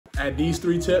Add these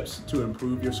 3 tips to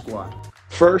improve your squat.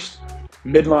 First,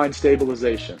 midline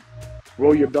stabilization.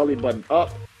 Roll your belly button up,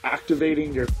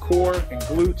 activating your core and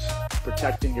glutes,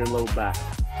 protecting your low back.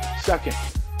 Second,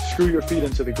 screw your feet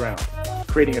into the ground,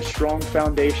 creating a strong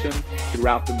foundation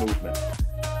throughout the movement.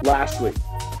 Lastly,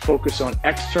 focus on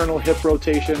external hip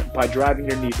rotation by driving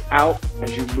your knees out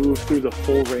as you move through the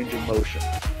full range of motion.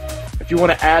 If you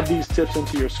want to add these tips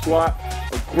into your squat,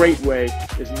 a great way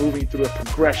is moving through a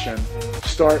progression.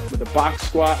 Start with a box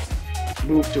squat,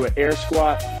 move to an air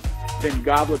squat, then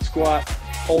goblet squat,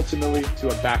 ultimately to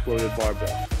a backloaded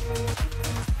barbell.